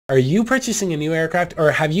Are you purchasing a new aircraft,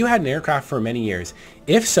 or have you had an aircraft for many years?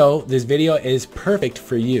 If so, this video is perfect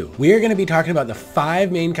for you. We are going to be talking about the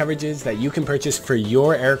 5 main coverages that you can purchase for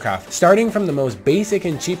your aircraft, starting from the most basic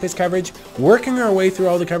and cheapest coverage, working our way through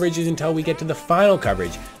all the coverages until we get to the final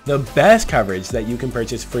coverage, the best coverage that you can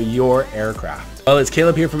purchase for your aircraft. Well, it's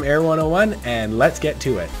Caleb here from Air 101, and let's get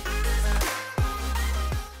to it.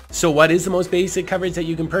 So what is the most basic coverage that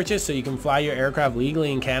you can purchase so you can fly your aircraft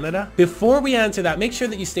legally in Canada? Before we answer that, make sure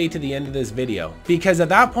that you stay to the end of this video, because at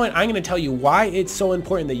that point I'm going to tell you why it's so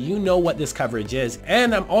important that you know what this coverage is,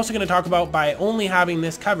 and I'm also going to talk about, by only having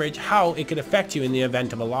this coverage, how it could affect you in the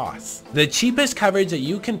event of a loss. The cheapest coverage that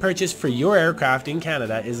you can purchase for your aircraft in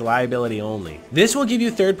Canada is liability only. This will give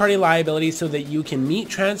you third-party liability so that you can meet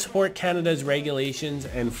Transport Canada's regulations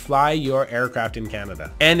and fly your aircraft in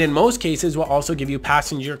Canada. And in most cases will also give you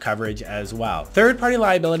passenger coverage as well. Third-party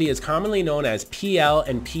liability is commonly known as PL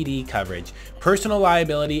and PD coverage, personal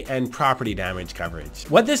liability and property damage coverage.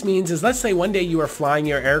 What this means is, let's say one day you are flying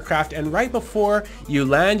your aircraft and right before you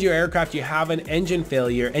land your aircraft you have an engine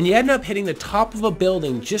failure and you end up hitting the top of a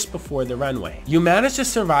building just before the runway. You managed to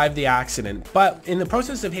survive the accident, but in the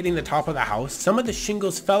process of hitting the top of the house, some of the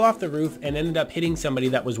shingles fell off the roof and ended up hitting somebody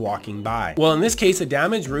that was walking by. Well, in this case, a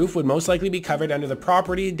damaged roof would most likely be covered under the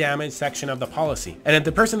property damage section of the policy. And if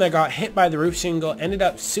the person that got hit by the roof shingle ended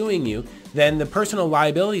up suing you, then the personal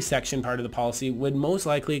liability section part of the policy would most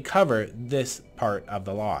likely cover this part of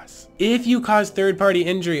the loss. If you cause third-party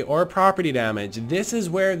injury or property damage, this is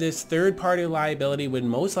where this third-party liability would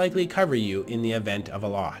most likely cover you in the event of a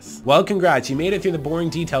loss. Well, congrats, you made it through the boring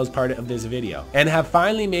details part of this video and have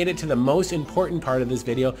finally made it to the most important part of this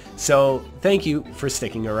video, so thank you for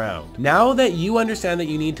sticking around. Now that you understand that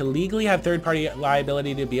you need to legally have third-party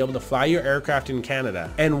liability to be able to fly your aircraft in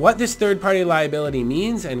Canada, and what this third-party liability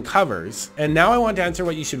means and covers, and now I want to answer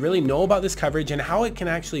what you should really know about this coverage and how it can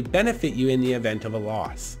actually benefit you in the event of a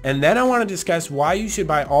loss. And then I want to discuss why you should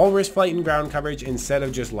buy all risk flight and ground coverage instead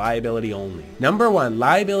of just liability only. Number 1,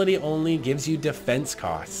 liability only gives you defense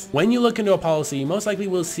costs. When you look into a policy, you most likely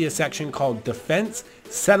will see a section called defense,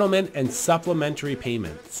 settlement, and supplementary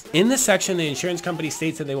payments. In this section, the insurance company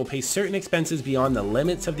states that they will pay certain expenses beyond the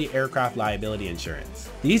limits of the aircraft liability insurance.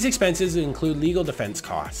 These expenses include legal defense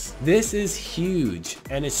costs. This is huge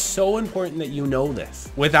and is so important that you know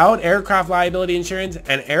this. Without aircraft liability insurance,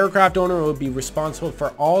 an aircraft owner would be responsible for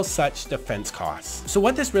all such defense costs. So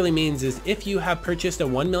what this really means is, if you have purchased a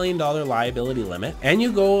 $1 million liability limit and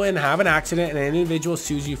you go and have an accident and an individual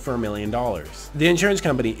sues you for $1 million, the insurance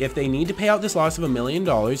company, if they need to pay out this loss of $1 million,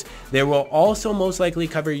 they will also most likely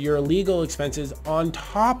cover your legal expenses on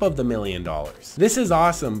top of the $1 million. This is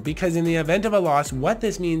awesome because in the event of a loss, what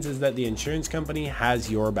this means is that the insurance company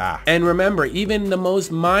has your back. And remember, even the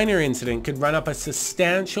most minor incident could run up a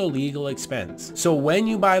substantial legal expense. So when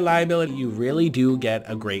you buy liability, you really do get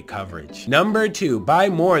a great coverage. Number 2, buy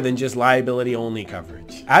more than just liability only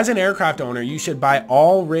coverage. As an aircraft owner, you should buy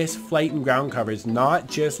all risk flight and ground coverage, not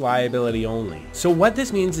just liability only. So what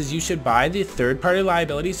this means is you should buy the third-party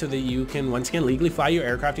liability so that you can once again legally fly your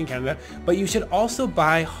aircraft in Canada, but you should also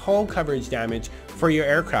buy hull coverage damage for your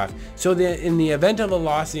aircraft so that in the event of a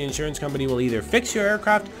loss, the insurance company will either fix your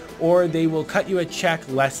aircraft or they will cut you a check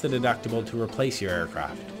less the deductible to replace your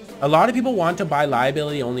aircraft. A lot of people want to buy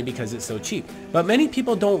liability only because it's so cheap, but many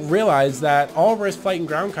people don't realize that all risk flight and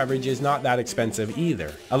ground coverage is not that expensive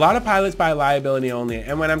either. A lot of pilots buy liability only,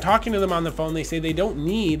 and when I'm talking to them on the phone, they say they don't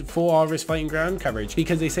need full all risk flight and ground coverage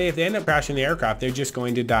because they say if they end up crashing the aircraft, they're just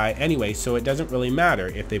going to die anyway, so it doesn't really matter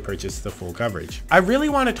if they purchase the full coverage. I really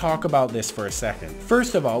want to talk about this for a second.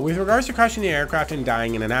 First of all, with regards to crashing the aircraft and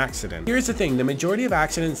dying in an accident, here's the thing: the majority of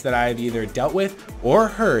accidents that I've either dealt with or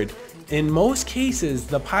heard, in most cases,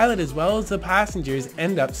 the pilot as well as the passengers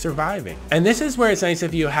end up surviving. And this is where it's nice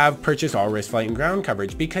if you have purchased all risk flight and ground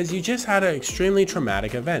coverage, because you just had an extremely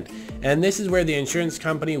traumatic event. And this is where the insurance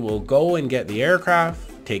company will go and get the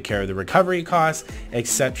aircraft, take care of the recovery costs,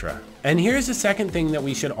 etc. And here's the second thing that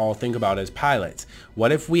we should all think about as pilots.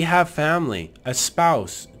 What if we have family, a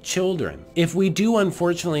spouse, children? If we do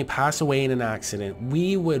unfortunately pass away in an accident,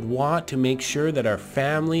 we would want to make sure that our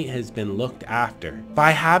family has been looked after. By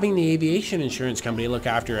having the aviation insurance company look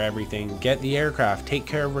after everything, get the aircraft, take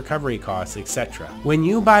care of recovery costs, etc. When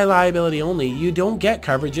you buy liability only, you don't get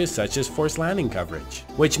coverages such as forced landing coverage,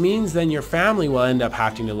 which means then your family will end up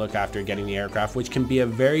having to look after getting the aircraft, which can be a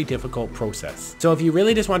very difficult process. So if you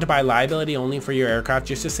really just want to buy liability only for your aircraft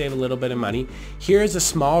just to save a little bit of money, here's a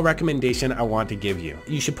small recommendation I want to give you.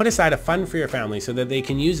 You should should put aside a fund for your family so that they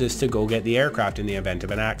can use this to go get the aircraft in the event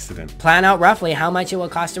of an accident. Plan out roughly how much it will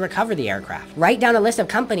cost to recover the aircraft. Write down a list of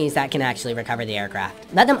companies that can actually recover the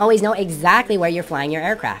aircraft. Let them always know exactly where you're flying your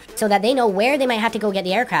aircraft, so that they know where they might have to go get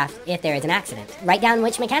the aircraft if there is an accident. Write down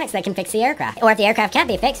which mechanics that can fix the aircraft, or if the aircraft can't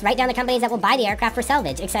be fixed, write down the companies that will buy the aircraft for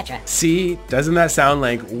salvage, etc. See, doesn't that sound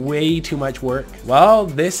like way too much work? Well,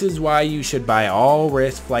 this is why you should buy all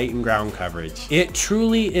risk flight and ground coverage. It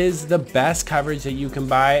truly is the best coverage that you can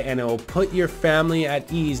buy, and it will put your family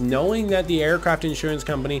at ease knowing that the aircraft insurance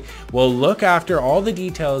company will look after all the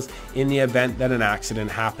details in the event that an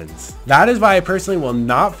accident happens. That is why I personally will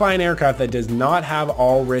not fly an aircraft that does not have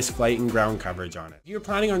all risk flight and ground coverage on it. If you're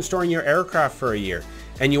planning on storing your aircraft for a year,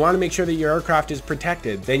 and you want to make sure that your aircraft is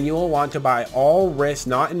protected, then you will want to buy all risk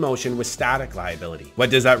not in motion with static liability.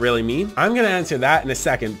 What does that really mean? I'm going to answer that in a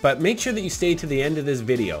second, but make sure that you stay to the end of this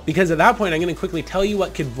video, because at that point I'm going to quickly tell you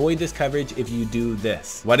what could void this coverage if you do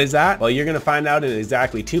this. What is that? Well, you're going to find out in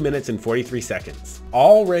exactly 2 minutes and 43 seconds.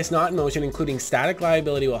 All risk not in motion, including static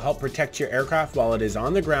liability, will help protect your aircraft while it is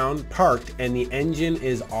on the ground, parked, and the engine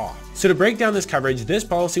is off. So to break down this coverage, this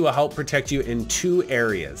policy will help protect you in 2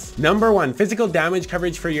 areas. Number 1, physical damage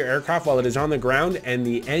coverage for your aircraft while it is on the ground and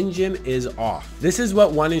the engine is off. This is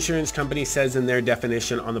what one insurance company says in their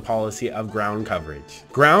definition on the policy of ground coverage.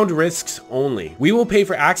 Ground risks only. We will pay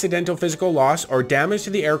for accidental physical loss or damage to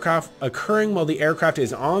the aircraft occurring while the aircraft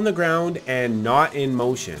is on the ground and not in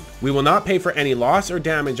motion. We will not pay for any loss or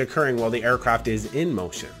damage occurring while the aircraft is in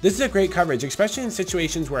motion. This is a great coverage, especially in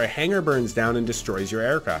situations where a hangar burns down and destroys your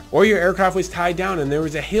aircraft, or your aircraft was tied down and there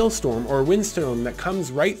was a hailstorm or windstorm that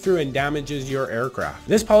comes right through and damages your aircraft.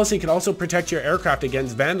 This policy can also protect your aircraft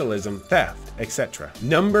against vandalism, theft, etc.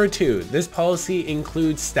 Number 2, this policy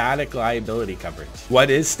includes static liability coverage. What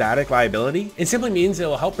is static liability? It simply means it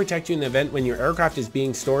will help protect you in the event when your aircraft is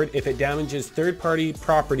being stored if it damages third-party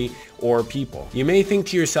property or people. You may think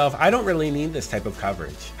to yourself, I don't really need this type of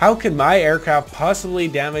coverage. How could my aircraft possibly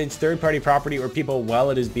damage third-party property or people while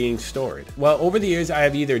it is being stored? Well, over the years, I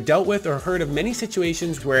have either dealt with or heard of many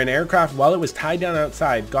situations where an aircraft, while it was tied down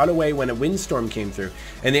outside, got away when a windstorm came through,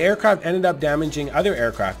 and the aircraft ended up damaging other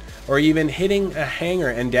aircraft, or even hitting a hangar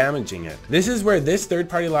and damaging it. This is where this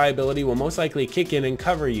third-party liability will most likely kick in and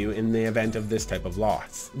cover you in the event of this type of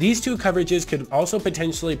loss. These 2 coverages could also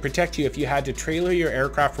potentially protect you if you had to trailer your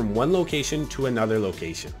aircraft from one location to another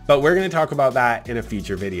location. But we're going to talk about that in a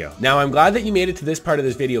future video. Now, I'm glad that you made it to this part of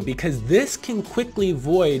this video, because this can quickly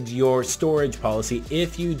void your storage policy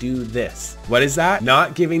if you do this. What is that?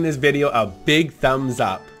 Not giving this video a big thumbs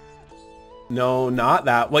up. No, not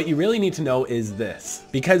that. What you really need to know is this.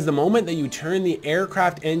 Because the moment that you turn the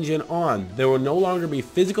aircraft engine on, there will no longer be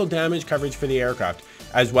physical damage coverage for the aircraft,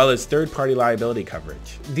 as well as third-party liability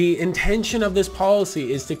coverage. The intention of this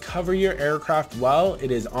policy is to cover your aircraft while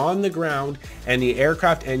it is on the ground and the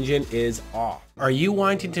aircraft engine is off. Are you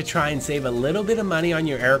wanting to try and save a little bit of money on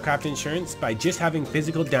your aircraft insurance by just having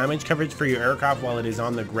physical damage coverage for your aircraft while it is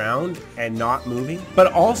on the ground and not moving,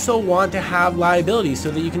 but also want to have liability so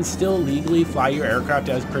that you can still legally fly your aircraft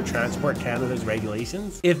as per Transport Canada's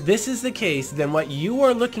regulations? If this is the case, then what you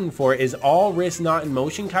are looking for is all risk not in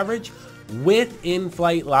motion coverage with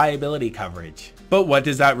in-flight liability coverage. But what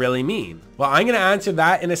does that really mean? Well, I'm going to answer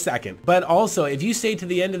that in a second. But also, if you stay to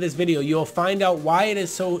the end of this video, you'll find out why it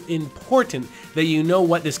is so important that you know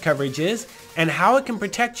what this coverage is and how it can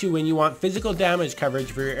protect you when you want physical damage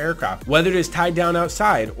coverage for your aircraft, whether it is tied down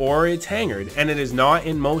outside or it's hangared and it is not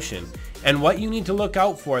in motion. And what you need to look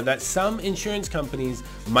out for that some insurance companies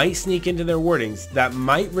might sneak into their wordings that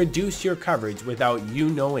might reduce your coverage without you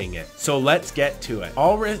knowing it. So let's get to it.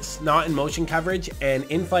 All risk not in motion coverage and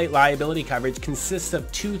in-flight liability coverage consists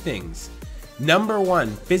of 2 things. Number 1,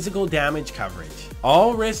 physical damage coverage.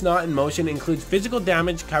 All risk not in motion includes physical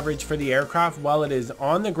damage coverage for the aircraft while it is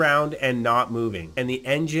on the ground and not moving, and the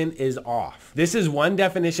engine is off. This is one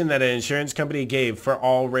definition that an insurance company gave for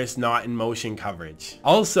all risk not in motion coverage.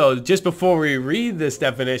 Also, just before we read this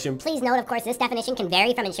definition, please note, of course, this definition can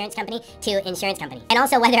vary from insurance company to insurance company. And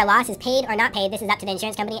also whether a loss is paid or not paid, this is up to the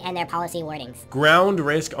insurance company and their policy wordings. Ground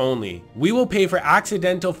risk only. We will pay for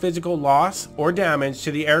accidental physical loss or damage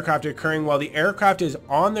to the aircraft occurring while the aircraft is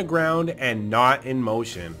on the ground and not in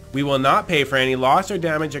motion. We will not pay for any loss or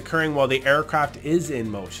damage occurring while the aircraft is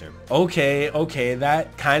in motion. Okay,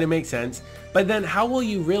 that kind of makes sense. But then how will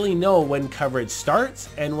you really know when coverage starts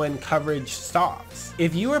and when coverage stops?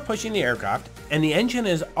 If you are pushing the aircraft and the engine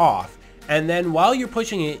is off, and then while you're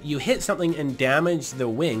pushing it, you hit something and damage the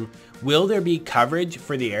wing, will there be coverage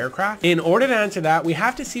for the aircraft? In order to answer that, we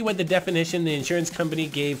have to see what the definition the insurance company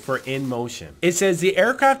gave for in motion. It says the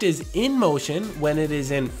aircraft is in motion when it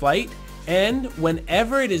is in flight and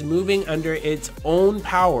whenever it is moving under its own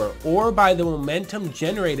power or by the momentum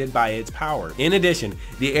generated by its power. In addition,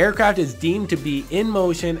 the aircraft is deemed to be in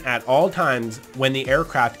motion at all times when the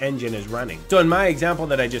aircraft engine is running. So in my example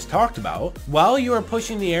that I just talked about, while you are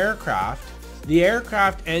pushing the aircraft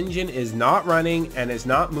engine is not running and is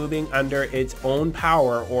not moving under its own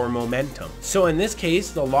power or momentum. So in this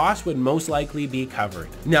case, the loss would most likely be covered.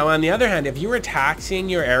 Now, on the other hand, if you were taxiing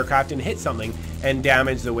your aircraft and hit something and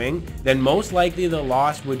damage the wing, then most likely the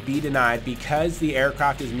loss would be denied because the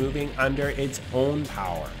aircraft is moving under its own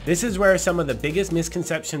power. This is where some of the biggest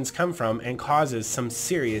misconceptions come from and causes some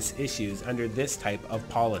serious issues under this type of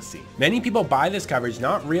policy. Many people buy this coverage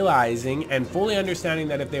not realizing and fully understanding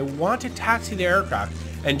that if they want to taxi the aircraft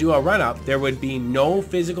and do a run-up, there would be no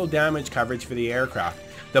physical damage coverage for the aircraft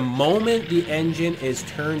the moment the engine is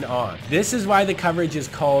turned on. This is why the coverage is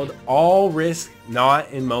called all risk not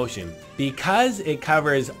in motion, because it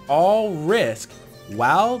covers all risk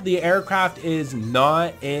while the aircraft is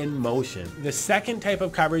not in motion. The second type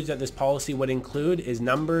of coverage that this policy would include is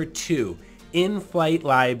number 2, in-flight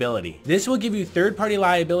liability. This will give you third-party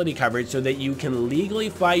liability coverage so that you can legally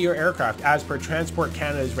fly your aircraft as per Transport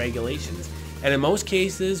Canada's regulations, and in most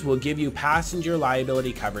cases will give you passenger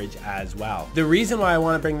liability coverage as well. The reason why I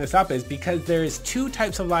want to bring this up is because there's 2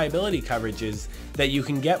 types of liability coverages that you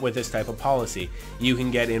can get with this type of policy. You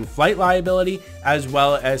can get in-flight liability as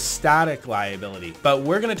well as static liability, but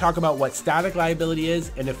we're going to talk about what static liability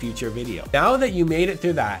is in a future video. Now that you made it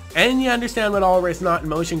through that and you understand what all risk not in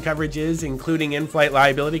motion coverage is, including in-flight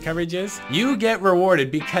liability coverages, you get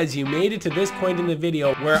rewarded because you made it to this point in the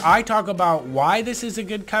video where I talk about why this is a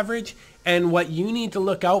good coverage and what you need to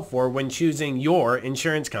look out for when choosing your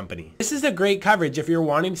insurance company. This is a great coverage if you're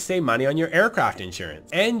wanting to save money on your aircraft insurance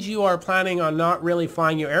and you are planning on not really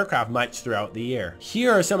flying your aircraft much throughout the year.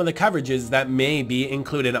 Here are some of the coverages that may be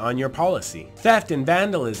included on your policy: theft and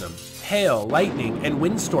vandalism, hail, lightning, and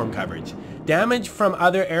windstorm coverage, damage from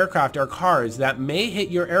other aircraft or cars that may hit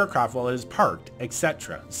your aircraft while it is parked,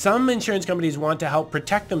 etc. Some insurance companies want to help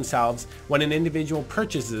protect themselves when an individual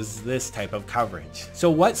purchases this type of coverage. So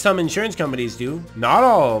what some insurance companies do, not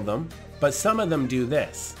all of them, but some of them do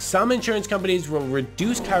this. Some insurance companies will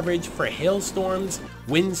reduce coverage for hailstorms,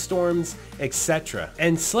 windstorms, etc.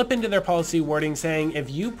 and slip into their policy wording saying, if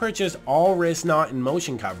you purchase all risk not in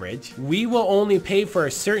motion coverage, we will only pay for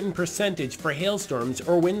a certain percentage for hailstorms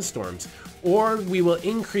or windstorms, or we will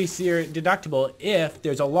increase your deductible if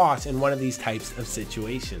there's a loss in one of these types of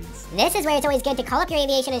situations. This is where it's always good to call up your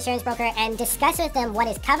aviation insurance broker and discuss with them what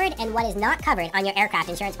is covered and what is not covered on your aircraft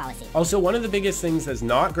insurance policy. Also, one of the biggest things that's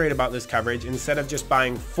not great about this coverage, instead of just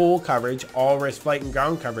buying full coverage, all risk flight and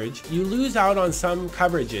ground coverage, you lose out on some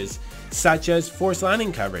coverages such as forced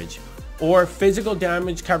landing coverage or physical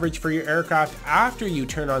damage coverage for your aircraft after you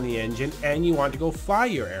turn on the engine and you want to go fly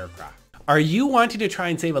your aircraft. Are you wanting to try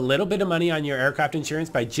and save a little bit of money on your aircraft insurance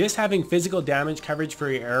by just having physical damage coverage for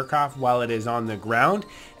your aircraft while it is on the ground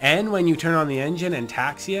and when you turn on the engine and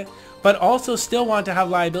taxi it, but also still want to have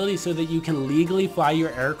liability so that you can legally fly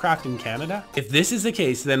your aircraft in Canada? If this is the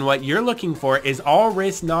case, then what you're looking for is all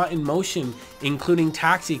risk not in motion, including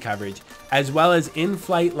taxi coverage, as well as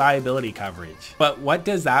in-flight liability coverage. But what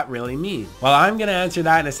does that really mean? Well, I'm going to answer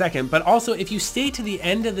that in a second, but also if you stay to the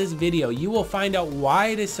end of this video, you will find out why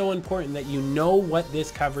it is so important that you know what this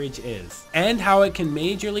coverage is and how it can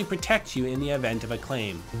majorly protect you in the event of a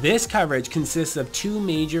claim. This coverage consists of 2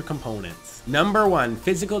 major components. Number 1,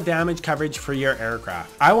 physical damage coverage for your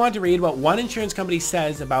aircraft. I want to read what one insurance company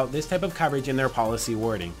says about this type of coverage in their policy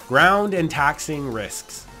wording. Ground and taxiing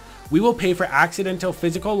risks. We will pay for accidental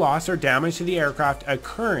physical loss or damage to the aircraft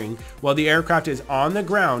occurring while the aircraft is on the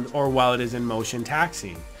ground or while it is in motion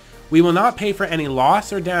taxiing. We will not pay for any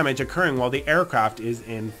loss or damage occurring while the aircraft is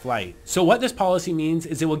in flight. So what this policy means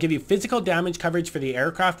is it will give you physical damage coverage for the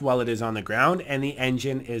aircraft while it is on the ground and the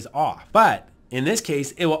engine is off. But in this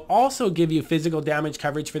case, it will also give you physical damage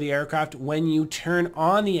coverage for the aircraft when you turn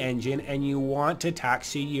on the engine and you want to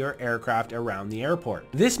taxi your aircraft around the airport.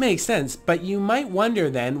 This makes sense, but you might wonder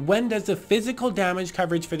then, when does the physical damage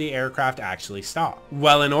coverage for the aircraft actually stop?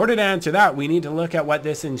 Well, in order to answer that, we need to look at what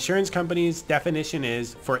this insurance company's definition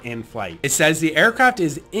is for in-flight. It says the aircraft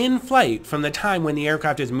is in flight from the time when the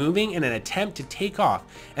aircraft is moving in an attempt to take off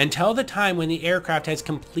until the time when the aircraft has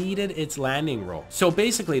completed its landing roll. So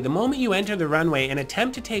basically, the moment you enter the runway and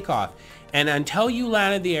attempt to take off, And until you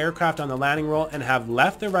landed the aircraft on the landing roll and have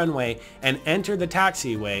left the runway and entered the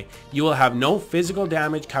taxiway, you will have no physical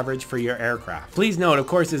damage coverage for your aircraft. Please note, of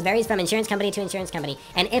course, this varies from insurance company to insurance company,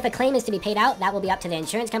 and if a claim is to be paid out, that will be up to the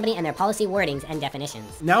insurance company and their policy wordings and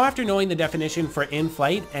definitions. Now, after knowing the definition for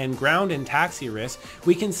in-flight and ground and taxi risk,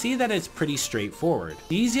 we can see that it's pretty straightforward.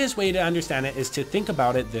 The easiest way to understand it is to think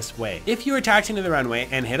about it this way. If you were taxiing to the runway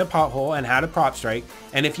and hit a pothole and had a prop strike,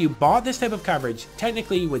 and if you bought this type of coverage,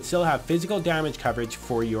 technically you would still have physical damage coverage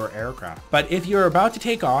for your aircraft. But if you're about to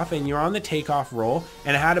take off and you're on the takeoff roll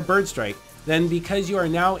and had a bird strike, then because you are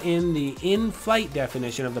now in the in-flight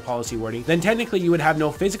definition of the policy wording, then technically you would have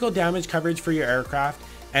no physical damage coverage for your aircraft,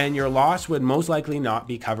 and your loss would most likely not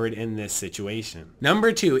be covered in this situation.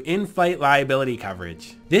 Number 2, in-flight liability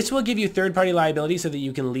coverage. This will give you third-party liability so that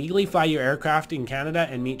you can legally fly your aircraft in Canada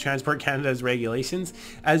and meet Transport Canada's regulations,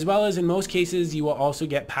 as well as in most cases you will also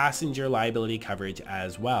get passenger liability coverage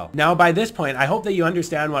as well. Now, by this point, I hope that you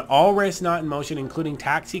understand what all risks not in motion, including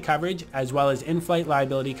taxi coverage as well as in-flight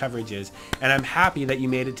liability coverage is, and I'm happy that you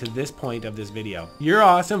made it to this point of this video. You're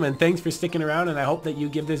awesome, and thanks for sticking around, and I hope that you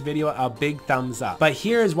give this video a big thumbs up. But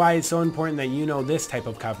here is why it's so important that you know this type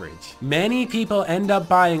of coverage. Many people end up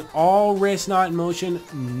buying all risks not in motion,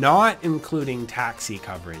 not including taxi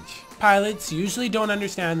coverage. Pilots usually don't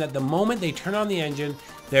understand that the moment they turn on the engine,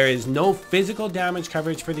 there is no physical damage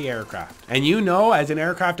coverage for the aircraft. And you know, as an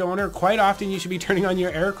aircraft owner, quite often you should be turning on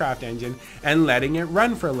your aircraft engine and letting it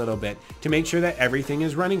run for a little bit to make sure that everything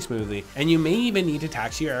is running smoothly. And you may even need to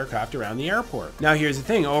taxi your aircraft around the airport. Now here's the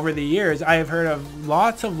thing, over the years, I have heard of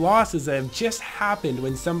lots of losses that have just happened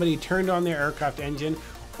when somebody turned on their aircraft engine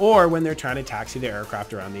or when they're trying to taxi their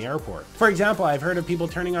aircraft around the airport. For example, I've heard of people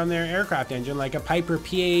turning on their aircraft engine like a Piper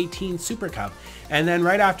PA-18 Super Cub, and then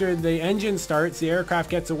right after the engine starts, the aircraft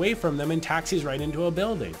gets away from them and taxis right into a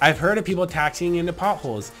building. I've heard of people taxiing into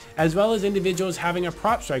potholes, as well as individuals having a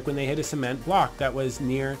prop strike when they hit a cement block that was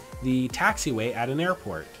near the taxiway at an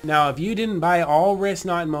airport. Now, if you didn't buy all risks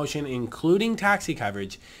not in motion, including taxi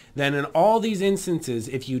coverage, then in all these instances,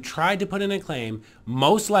 if you tried to put in a claim,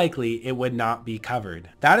 most likely it would not be covered.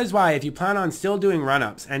 That is why if you plan on still doing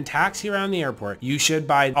run-ups and taxi around the airport, you should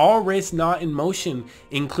buy all risks not in motion,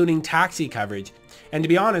 including taxi coverage. And to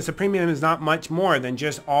be honest, a premium is not much more than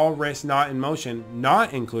just all risks not in motion,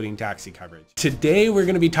 not including taxi coverage. Today, we're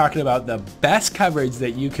going to be talking about the best coverage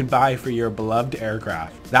that you can buy for your beloved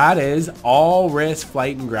aircraft. That is all risk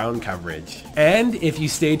flight and ground coverage. And if you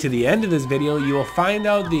stay to the end of this video, you will find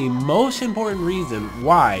out the most important reason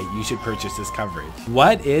why you should purchase this coverage.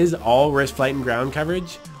 What is all risk flight and ground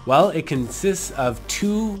coverage? Well, it consists of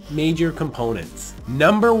two major components.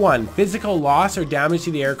 Number 1, physical loss or damage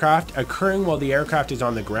to the aircraft occurring while the aircraft is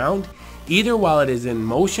on the ground, either while it is in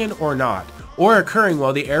motion or not, or occurring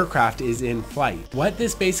while the aircraft is in flight. What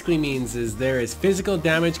this basically means is there is physical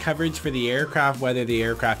damage coverage for the aircraft whether the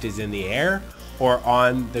aircraft is in the air or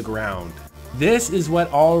on the ground. This is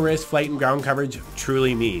what all risk flight and ground coverage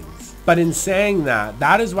truly means. But in saying that,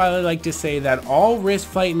 that is why I like to say that all risk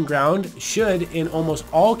flight and ground should, in almost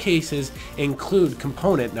all cases, include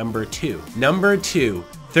component number 2. Number 2,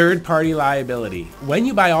 third-party liability. When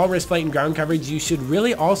you buy all risk flight and ground coverage, you should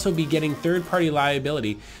really also be getting third-party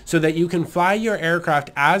liability so that you can fly your aircraft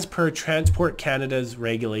as per Transport Canada's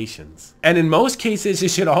regulations. And in most cases, it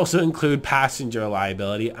should also include passenger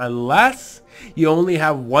liability unless you only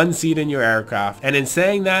have one seat in your aircraft. And in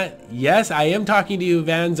saying that, yes, I am talking to you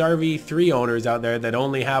Vans RV3 owners out there that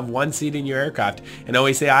only have one seat in your aircraft and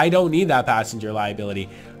always say, I don't need that passenger liability.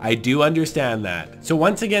 I do understand that. So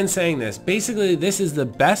once again saying this, basically this is the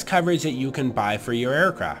best coverage that you can buy for your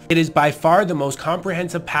aircraft. It is by far the most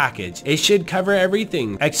comprehensive package. It should cover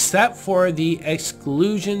everything except for the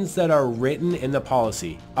exclusions that are written in the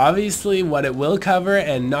policy. Obviously what it will cover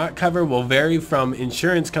and not cover will vary from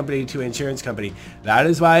insurance company to insurance company. That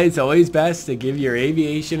is why it's always best to give your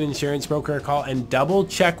aviation insurance broker a call and double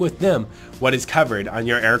check with them what is covered on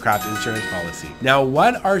your aircraft insurance policy. Now,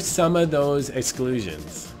 what are some of those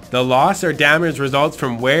exclusions? The loss or damage results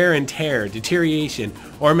from wear and tear, deterioration,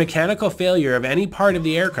 or mechanical failure of any part of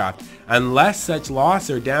the aircraft, unless such loss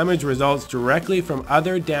or damage results directly from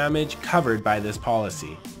other damage covered by this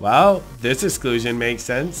policy. Well, this exclusion makes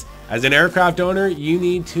sense. As an aircraft owner, you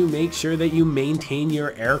need to make sure that you maintain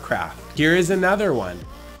your aircraft. Here is another one.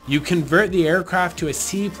 You convert the aircraft to a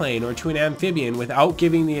seaplane or to an amphibian without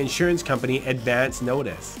giving the insurance company advance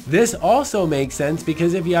notice. This also makes sense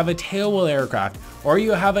because if you have a tailwheel aircraft or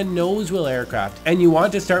you have a nosewheel aircraft and you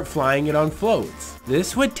want to start flying it on floats,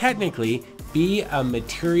 this would technically be a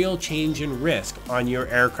material change in risk on your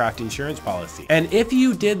aircraft insurance policy. And if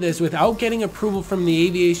you did this without getting approval from the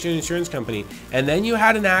aviation insurance company, and then you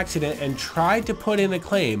had an accident and tried to put in a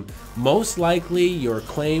claim, most likely your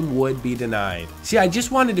claim would be denied. See, I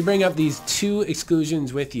just wanted to bring up these two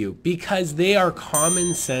exclusions with you because they are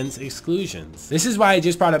common sense exclusions. This is why I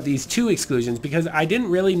just brought up these two exclusions, because I didn't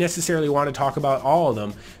really necessarily want to talk about all of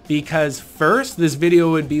them, because first, this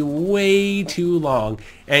video would be way too long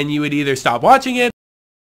and you would either stop watching it,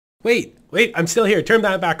 wait, I'm still here, turn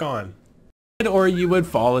that back on, or you would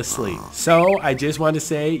fall asleep. So I just want to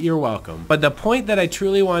say you're welcome. But the point that I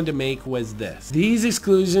truly wanted to make was this. These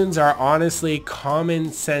exclusions are honestly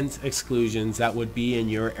common sense exclusions that would be in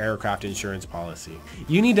your aircraft insurance policy.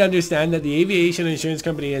 You need to understand that the aviation insurance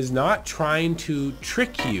company is not trying to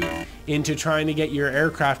trick you into trying to get your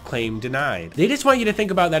aircraft claim denied. They just want you to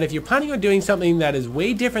think about that if you're planning on doing something that is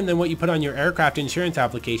way different than what you put on your aircraft insurance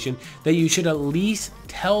application, that you should at least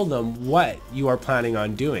tell them what you are planning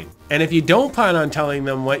on doing. And if you don't plan on telling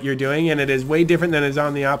them what you're doing and it is way different than is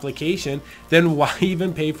on the application, then why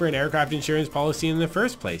even pay for an aircraft insurance policy in the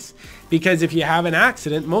first place? Because if you have an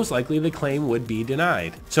accident, most likely the claim would be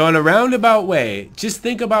denied. So in a roundabout way, just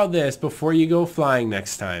think about this before you go flying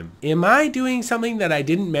next time. Am I doing something that I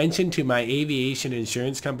didn't mention to my aviation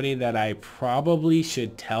insurance company that I probably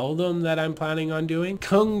should tell them that I'm planning on doing?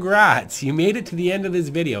 Congrats, you made it to the end of this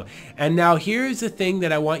video. And now here's the thing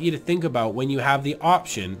that I want you to think about when you have the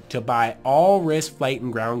option to buy all risk flight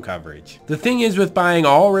and ground coverage. The thing is, with buying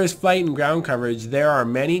all risk flight and ground coverage, there are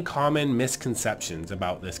many common misconceptions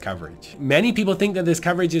about this coverage. Many people think that this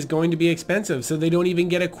coverage is going to be expensive, so they don't even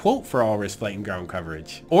get a quote for all risk flight and ground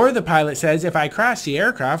coverage. Or the pilot says, if I crash the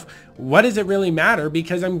aircraft, what does it really matter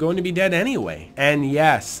because I'm going to be dead anyway? And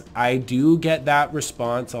yes, I do get that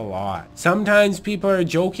response a lot. Sometimes people are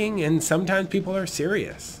joking and sometimes people are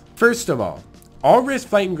serious. First of all risk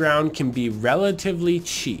flight and ground can be relatively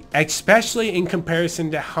cheap, especially in comparison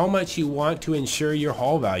to how much you want to insure your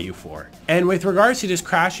hull value for. And with regards to just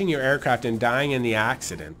crashing your aircraft and dying in the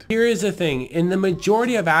accident, here is the thing. In the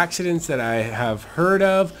majority of accidents that I have heard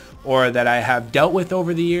of or that I have dealt with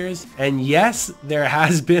over the years, and yes, there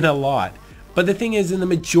has been a lot, but the thing is, in the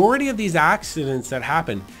majority of these accidents that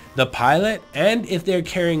happen, the pilot, and if they're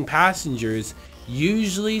carrying passengers,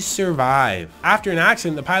 usually survive. After an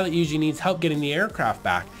accident, the pilot usually needs help getting the aircraft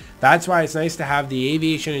back. That's why it's nice to have the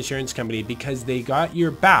aviation insurance company, because they got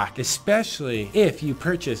your back, especially if you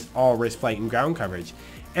purchase all risk flight and ground coverage.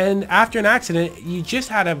 And after an accident, you just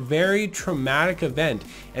had a very traumatic event,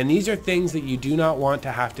 and these are things that you do not want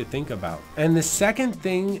to have to think about. And the second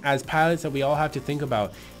thing as pilots that we all have to think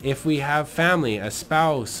about, if we have family, a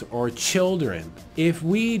spouse, or children, if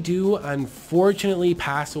we do unfortunately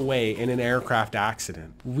pass away in an aircraft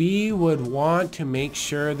accident, we would want to make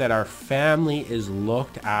sure that our family is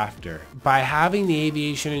looked after. By having the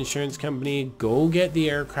aviation insurance company go get the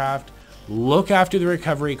aircraft, look after the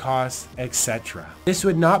recovery costs, etc. This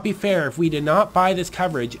would not be fair if we did not buy this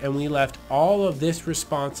coverage and we left all of this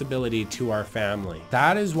responsibility to our family.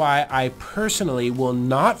 That is why I personally will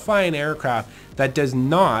not fly an aircraft that does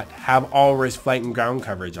not have all risk flight and ground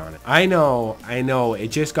coverage on it. I know, it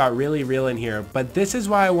just got really real in here, but this is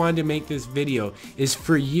why I wanted to make this video, is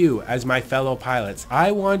for you as my fellow pilots.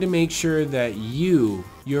 I wanted to make sure that you,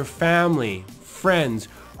 your family, friends,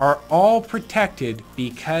 are all protected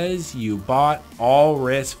because you bought all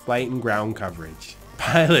risk flight and ground coverage.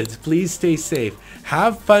 Pilots, please stay safe.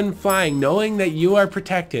 Have fun flying knowing that you are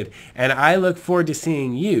protected, and I look forward to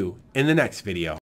seeing you in the next video.